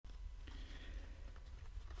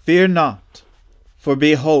Fear not, for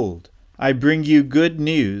behold, I bring you good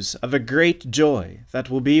news of a great joy that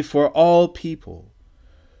will be for all people.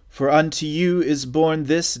 For unto you is born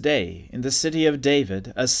this day in the city of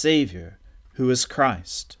David a Saviour, who is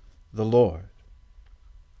Christ the Lord.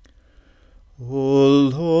 O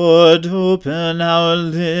Lord, open our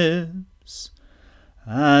lips,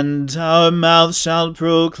 and our mouth shall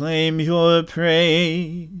proclaim your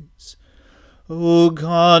praise. O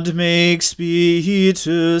God, make speed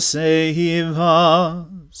to save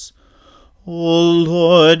us. O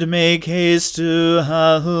Lord, make haste to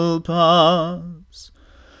help us.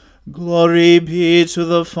 Glory be to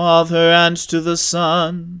the Father, and to the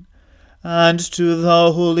Son, and to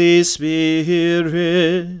the Holy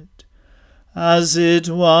Spirit, as it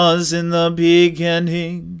was in the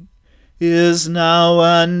beginning, is now,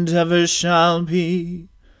 and ever shall be,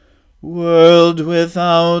 world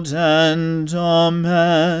without end.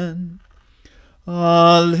 Amen.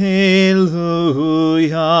 Alleluia.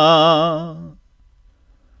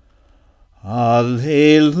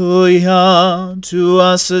 Alleluia. To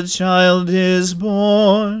us a child is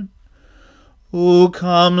born. O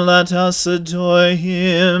come, let us adore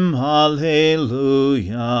him. Alleluia.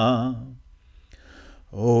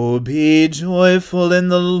 O be joyful in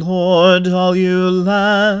the Lord, all you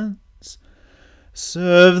lands.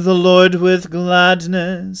 Serve the Lord with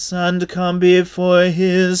gladness, and come before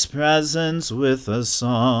his presence with a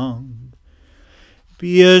song.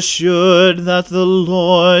 Be assured that the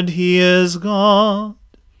Lord, he is God.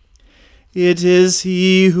 It is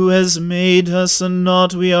he who has made us, and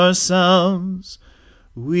not we ourselves.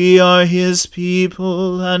 We are his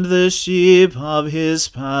people, and the sheep of his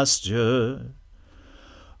pasture.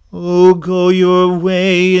 O go your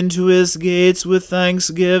way into his gates with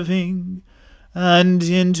thanksgiving, and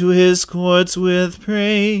into his courts with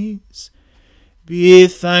praise. Be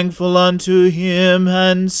thankful unto him,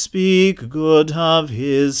 and speak good of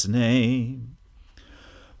his name.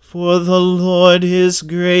 For the Lord is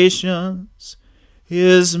gracious,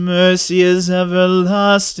 his mercy is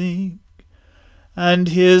everlasting, and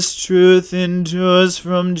his truth endures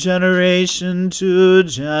from generation to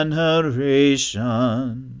generation.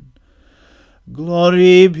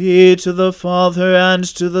 Glory be to the Father, and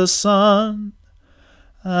to the Son,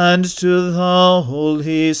 and to the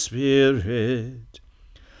Holy Spirit,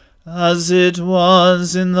 as it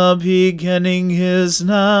was in the beginning, is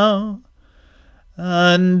now,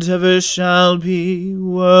 and ever shall be,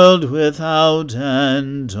 world without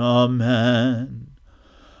end. Amen.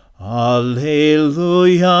 Alleluia.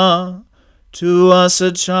 To us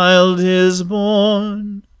a child is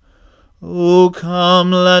born. O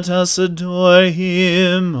come, let us adore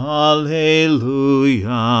him. Alleluia.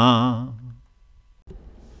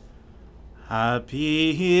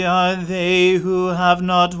 Happy are they who have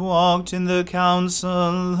not walked in the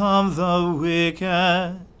counsel of the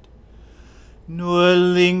wicked, nor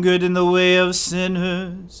lingered in the way of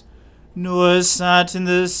sinners, nor sat in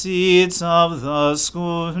the seats of the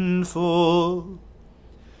scornful.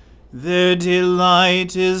 Their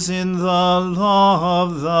delight is in the law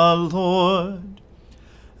of the Lord,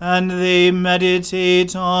 and they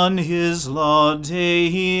meditate on his law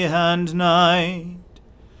day and night.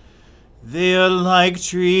 They are like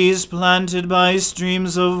trees planted by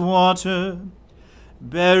streams of water,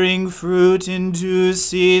 bearing fruit in due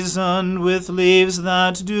season, with leaves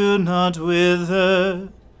that do not wither.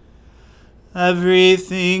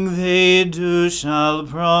 Everything they do shall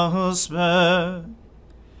prosper.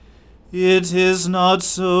 It is not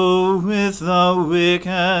so with the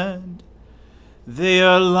wicked. They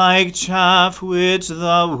are like chaff which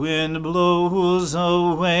the wind blows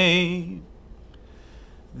away.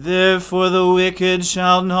 Therefore the wicked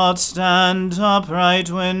shall not stand upright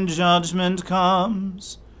when judgment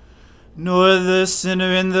comes, nor the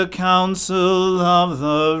sinner in the counsel of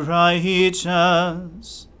the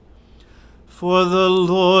righteous. For the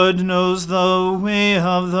Lord knows the way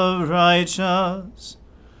of the righteous,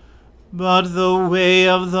 but the way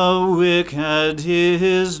of the wicked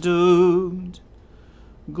is doomed.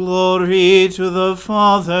 Glory to the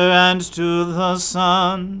Father, and to the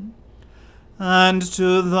Son, and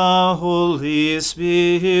to the Holy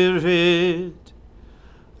Spirit,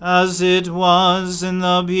 as it was in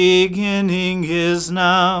the beginning, is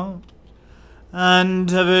now,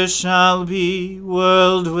 and ever shall be,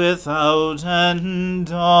 world without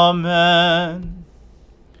end. Amen.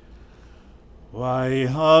 Why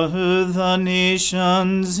are the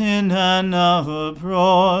nations in an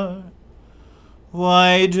uproar?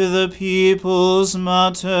 Why do the peoples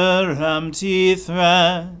mutter empty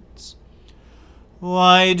threats?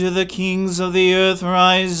 Why do the kings of the earth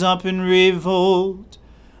rise up in revolt,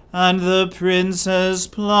 and the princes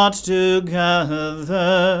plot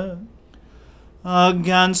together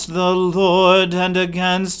against the Lord and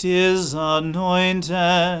against his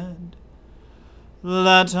anointed.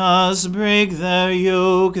 Let us break their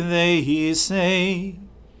yoke, they say.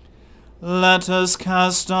 Let us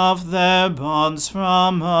cast off their bonds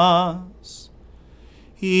from us.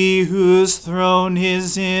 He whose throne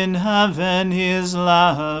is in heaven is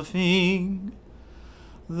laughing.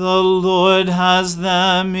 The Lord has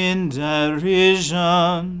them in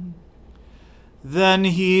derision. Then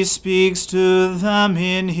he speaks to them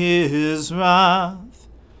in his wrath,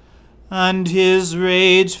 and his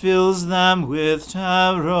rage fills them with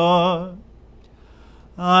terror.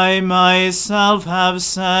 I myself have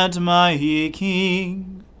set my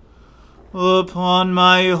King upon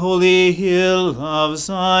my holy hill of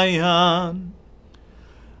Zion.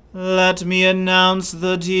 Let me announce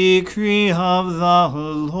the decree of the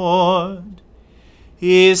Lord.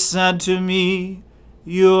 He said to me,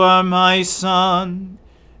 You are my son.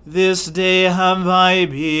 This day have I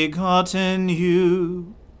begotten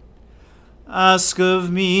you. Ask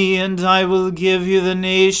of me, and I will give you the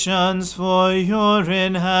nations for your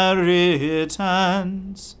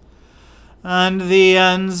inheritance, and the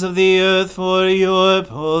ends of the earth for your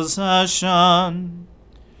possession.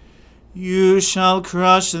 You shall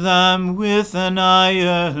crush them with an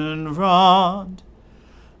iron rod,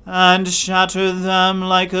 and shatter them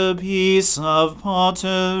like a piece of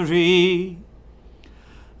pottery.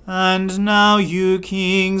 And now, you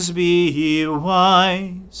kings, be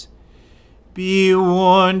wise. Be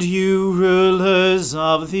warned, you rulers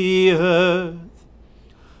of the earth.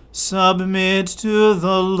 Submit to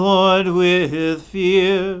the Lord with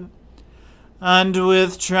fear, and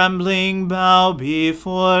with trembling bow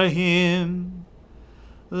before him,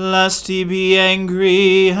 lest he be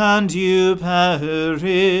angry and you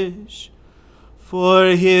perish, for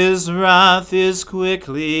his wrath is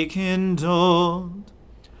quickly kindled.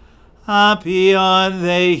 Happy are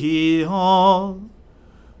they all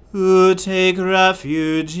who take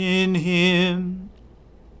refuge in him.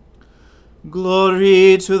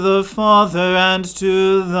 Glory to the Father, and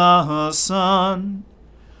to the Son,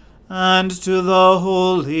 and to the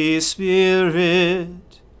Holy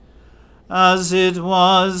Spirit, as it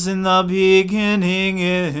was in the beginning,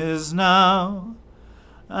 is now,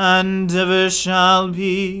 and ever shall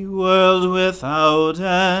be, world without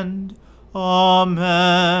end.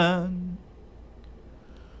 Amen.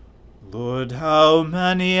 Lord, how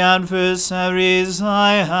many adversaries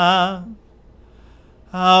I have!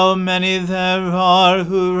 How many there are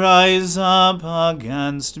who rise up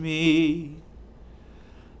against me!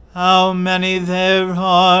 How many there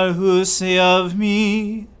are who say of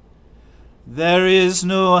me, There is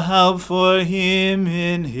no help for him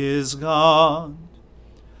in his God.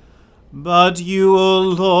 But you, O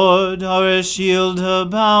Lord, are a shield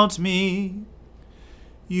about me.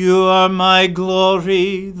 You are my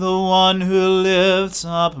glory, the one who lifts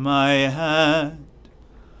up my head.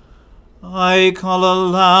 I call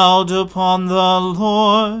aloud upon the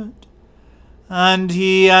Lord, and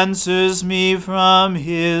he answers me from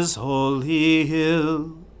his holy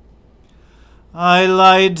hill. I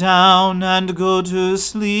lie down and go to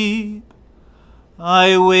sleep.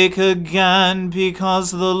 I wake again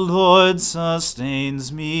because the Lord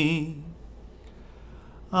sustains me.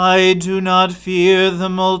 I do not fear the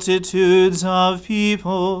multitudes of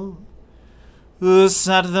people who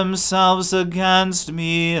set themselves against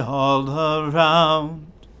me all around.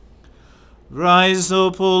 Rise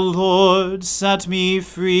up, O Lord, set me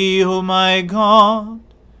free, O my God.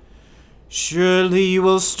 Surely you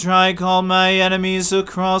will strike all my enemies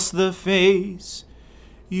across the face.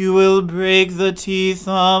 You will break the teeth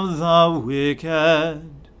of the wicked.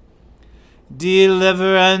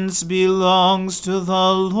 Deliverance belongs to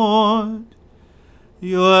the Lord.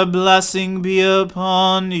 Your blessing be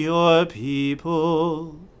upon your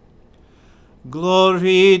people.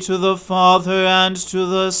 Glory to the Father, and to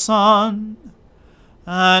the Son,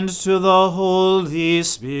 and to the Holy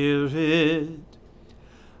Spirit,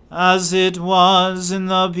 as it was in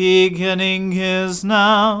the beginning, is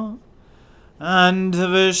now, and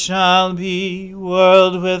ever shall be,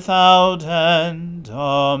 world without end.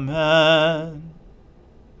 Amen.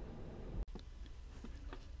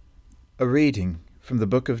 A reading from the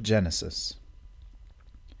book of Genesis.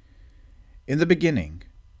 In the beginning,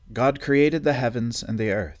 God created the heavens and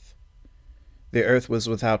the earth. The earth was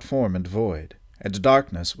without form and void, and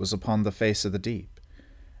darkness was upon the face of the deep,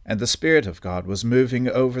 and the Spirit of God was moving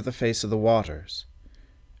over the face of the waters.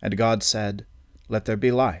 And God said, Let there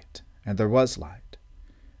be light, and there was light.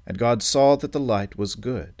 And God saw that the light was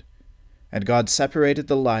good. And God separated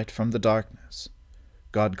the light from the darkness.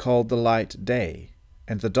 God called the light day,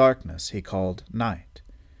 and the darkness he called night.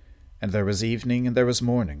 And there was evening and there was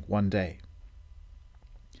morning one day.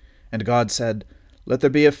 And God said, Let there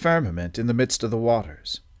be a firmament in the midst of the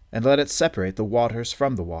waters, and let it separate the waters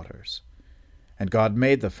from the waters. And God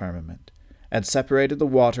made the firmament, and separated the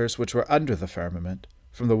waters which were under the firmament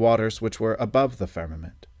from the waters which were above the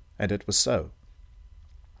firmament. And it was so.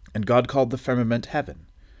 And God called the firmament heaven.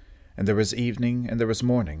 And there was evening and there was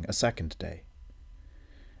morning a second day.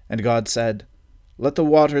 And God said, Let the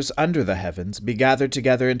waters under the heavens be gathered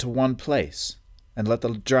together into one place, and let the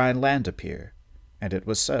dry land appear. And it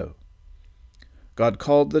was so. God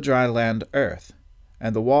called the dry land earth,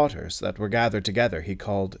 and the waters that were gathered together he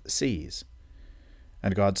called seas.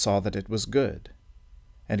 And God saw that it was good.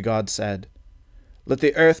 And God said, Let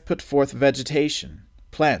the earth put forth vegetation,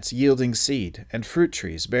 plants yielding seed, and fruit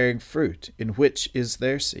trees bearing fruit, in which is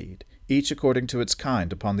their seed, each according to its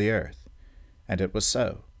kind upon the earth. And it was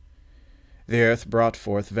so. The earth brought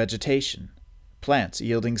forth vegetation, plants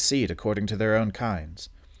yielding seed according to their own kinds,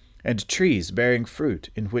 and trees bearing fruit,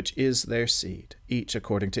 in which is their seed, each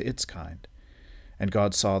according to its kind. And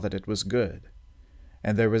God saw that it was good.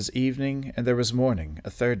 And there was evening and there was morning a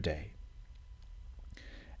third day.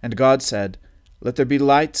 And God said, Let there be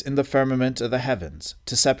lights in the firmament of the heavens,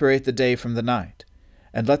 to separate the day from the night,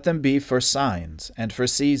 and let them be for signs, and for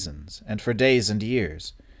seasons, and for days and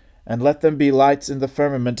years, and let them be lights in the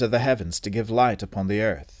firmament of the heavens to give light upon the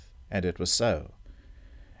earth. And it was so.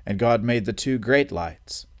 And God made the two great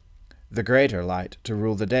lights, the greater light to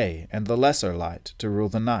rule the day, and the lesser light to rule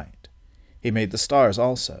the night. He made the stars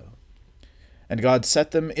also. And God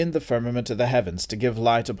set them in the firmament of the heavens to give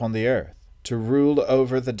light upon the earth, to rule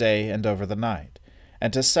over the day and over the night,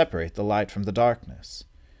 and to separate the light from the darkness.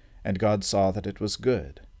 And God saw that it was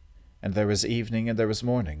good. And there was evening and there was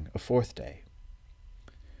morning a fourth day.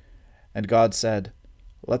 And God said,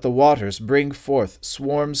 Let the waters bring forth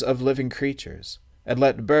swarms of living creatures, and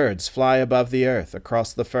let birds fly above the earth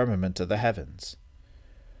across the firmament of the heavens.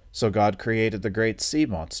 So God created the great sea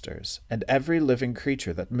monsters, and every living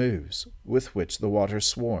creature that moves, with which the waters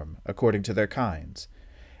swarm, according to their kinds,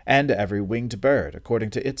 and every winged bird according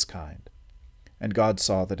to its kind. And God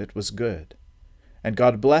saw that it was good. And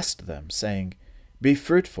God blessed them, saying, Be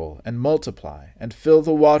fruitful, and multiply, and fill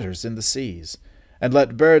the waters in the seas, and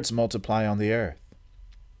let birds multiply on the earth.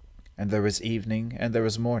 And there was evening, and there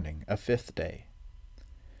was morning a fifth day.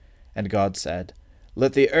 And God said,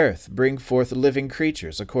 Let the earth bring forth living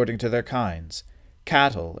creatures according to their kinds,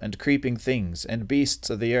 cattle and creeping things, and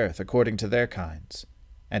beasts of the earth according to their kinds.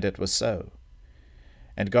 And it was so.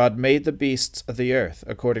 And God made the beasts of the earth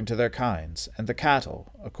according to their kinds, and the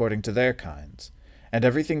cattle according to their kinds, and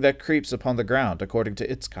everything that creeps upon the ground according to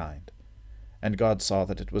its kind. And God saw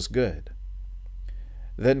that it was good.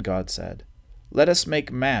 Then God said, Let us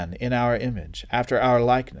make man in our image, after our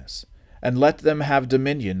likeness, and let them have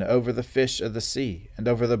dominion over the fish of the sea, and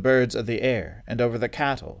over the birds of the air, and over the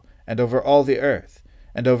cattle, and over all the earth,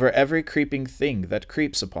 and over every creeping thing that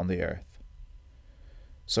creeps upon the earth.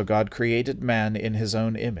 So God created man in his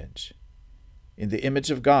own image. In the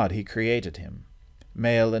image of God he created him.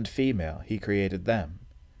 Male and female he created them.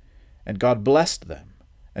 And God blessed them.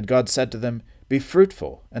 And God said to them, Be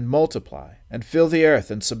fruitful, and multiply, and fill the earth,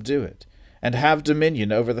 and subdue it, and have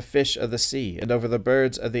dominion over the fish of the sea, and over the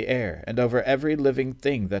birds of the air, and over every living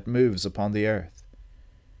thing that moves upon the earth.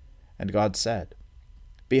 And God said,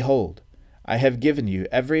 Behold, I have given you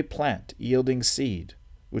every plant yielding seed,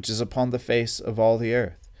 which is upon the face of all the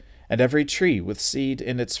earth, and every tree with seed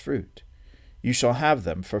in its fruit. You shall have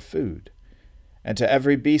them for food. And to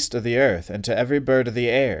every beast of the earth, and to every bird of the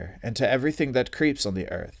air, and to everything that creeps on the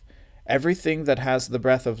earth, everything that has the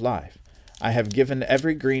breath of life, I have given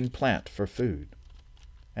every green plant for food.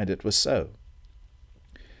 And it was so.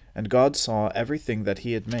 And God saw everything that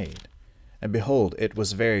he had made, and behold, it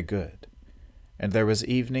was very good. And there was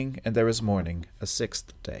evening, and there was morning, a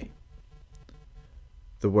sixth day.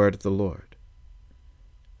 The word of the Lord.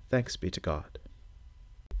 Thanks be to God.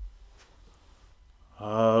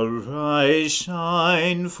 Arise,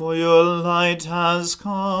 shine, for your light has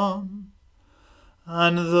come,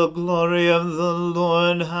 and the glory of the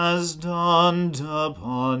Lord has dawned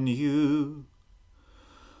upon you.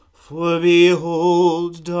 For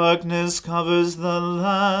behold, darkness covers the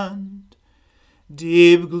land,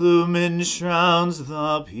 deep gloom enshrouds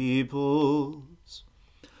the peoples.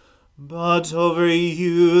 But over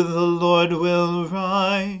you the Lord will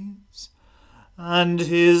rise, and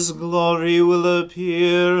his glory will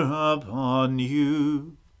appear upon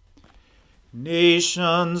you.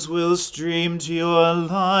 Nations will stream to your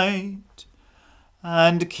light,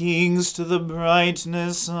 and kings to the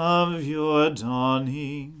brightness of your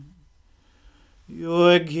dawning.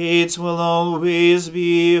 Your gates will always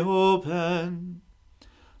be open.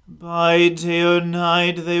 By day or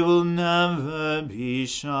night they will never be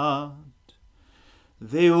shut.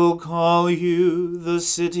 They will call you the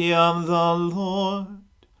city of the Lord,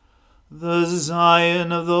 the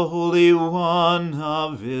Zion of the Holy One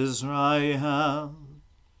of Israel.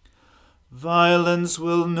 Violence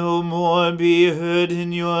will no more be heard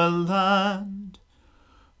in your land,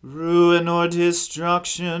 ruin or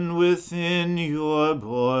destruction within your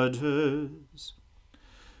borders.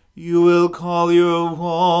 You will call your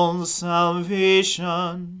walls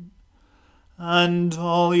salvation, and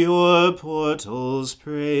all your portals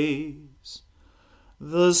praise.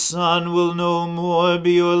 The sun will no more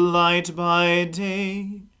be your light by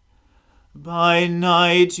day. By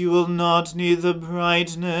night you will not need the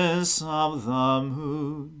brightness of the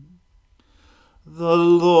moon. The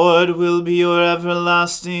Lord will be your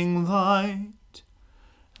everlasting light,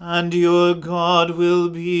 and your God will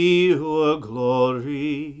be your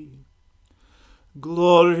glory.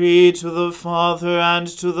 Glory to the Father, and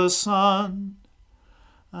to the Son,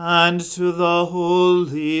 and to the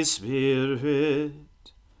Holy Spirit,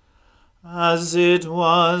 as it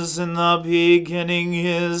was in the beginning,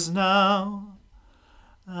 is now,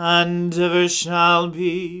 and ever shall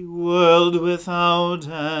be, world without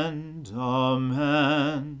end.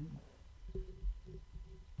 Amen.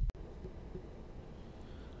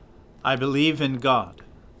 I believe in God,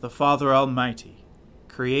 the Father Almighty,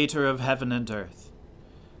 creator of heaven and earth.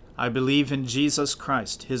 I believe in Jesus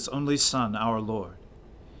Christ, his only Son, our Lord.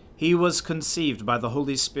 He was conceived by the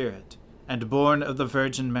Holy Spirit and born of the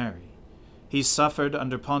Virgin Mary. He suffered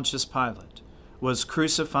under Pontius Pilate, was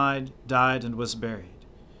crucified, died, and was buried.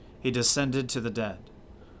 He descended to the dead.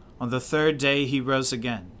 On the third day he rose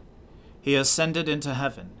again. He ascended into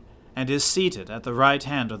heaven, and is seated at the right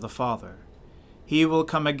hand of the Father. He will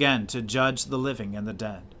come again to judge the living and the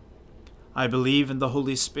dead. I believe in the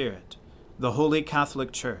Holy Spirit, the Holy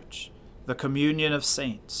Catholic Church, the communion of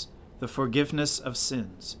saints, the forgiveness of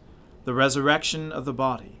sins, the resurrection of the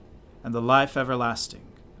body, and the life everlasting.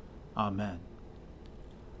 Amen.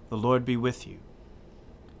 The Lord be with you.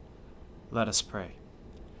 Let us pray.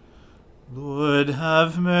 Lord,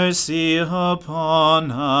 have mercy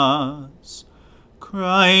upon us.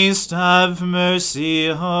 Christ, have mercy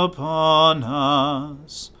upon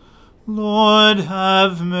us. Lord,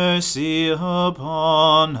 have mercy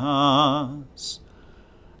upon us.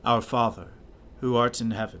 Our Father, who art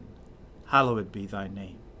in heaven, hallowed be thy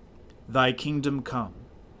name. Thy kingdom come,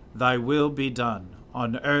 thy will be done,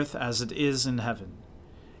 on earth as it is in heaven.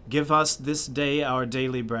 Give us this day our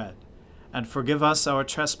daily bread, and forgive us our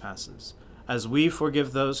trespasses, as we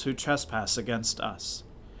forgive those who trespass against us.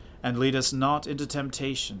 And lead us not into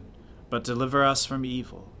temptation, but deliver us from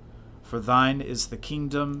evil. For thine is the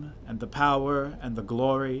kingdom, and the power, and the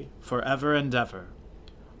glory, forever and ever.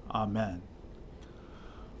 Amen.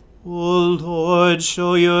 O Lord,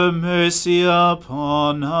 show your mercy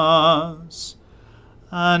upon us,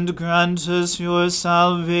 and grant us your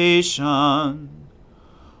salvation.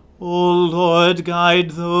 O Lord,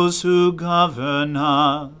 guide those who govern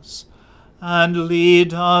us, and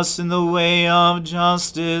lead us in the way of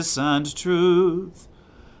justice and truth.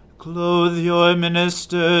 Clothe your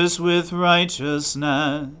ministers with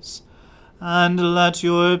righteousness, and let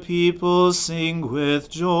your people sing with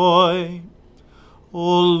joy.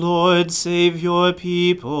 O Lord, save your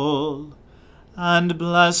people, and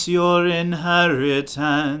bless your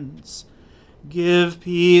inheritance. Give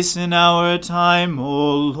peace in our time,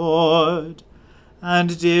 O Lord,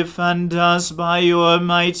 and defend us by your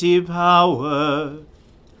mighty power.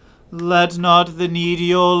 Let not the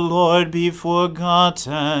needy, O Lord, be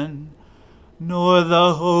forgotten, nor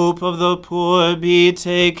the hope of the poor be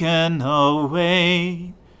taken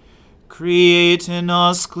away. Create in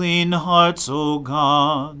us clean hearts, O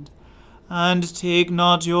God, and take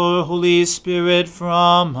not your Holy Spirit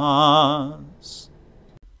from us.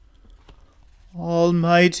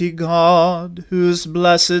 Almighty God, whose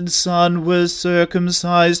blessed Son was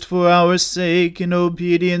circumcised for our sake in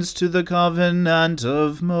obedience to the covenant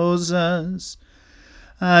of Moses,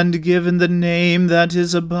 and given the name that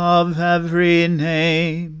is above every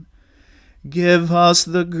name, give us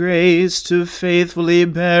the grace to faithfully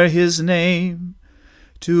bear his name,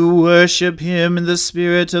 to worship him in the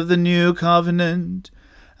spirit of the new covenant,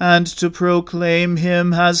 and to proclaim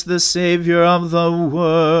him as the Saviour of the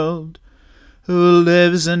world, who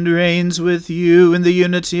lives and reigns with you in the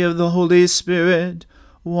unity of the Holy Spirit,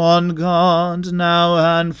 one God, now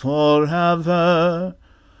and forever.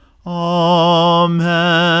 Amen.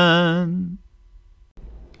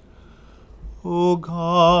 O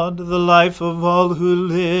God, the life of all who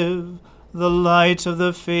live, the light of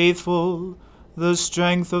the faithful, the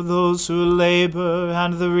strength of those who labor,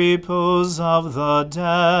 and the repose of the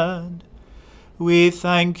dead, we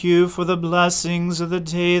thank you for the blessings of the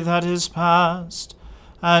day that is past,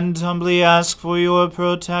 and humbly ask for your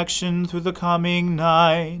protection through the coming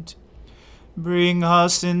night. Bring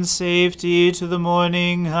us in safety to the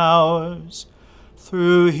morning hours.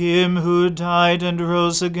 Through him who died and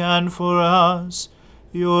rose again for us,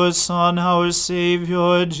 your Son, our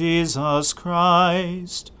Saviour, Jesus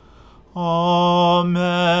Christ.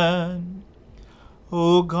 Amen.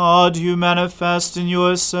 O God, you manifest in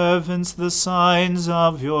your servants the signs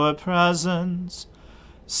of your presence.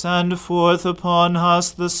 Send forth upon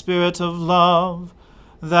us the Spirit of love,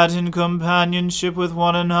 that in companionship with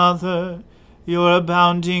one another your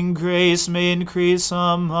abounding grace may increase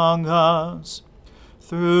among us.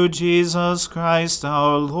 Through Jesus Christ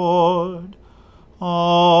our Lord.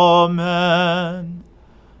 Amen.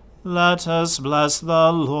 Let us bless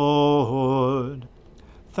the Lord.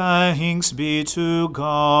 Thanks be to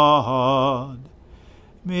God.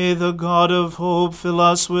 May the God of hope fill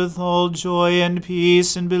us with all joy and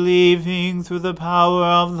peace in believing through the power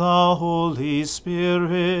of the Holy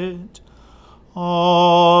Spirit.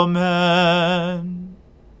 Amen.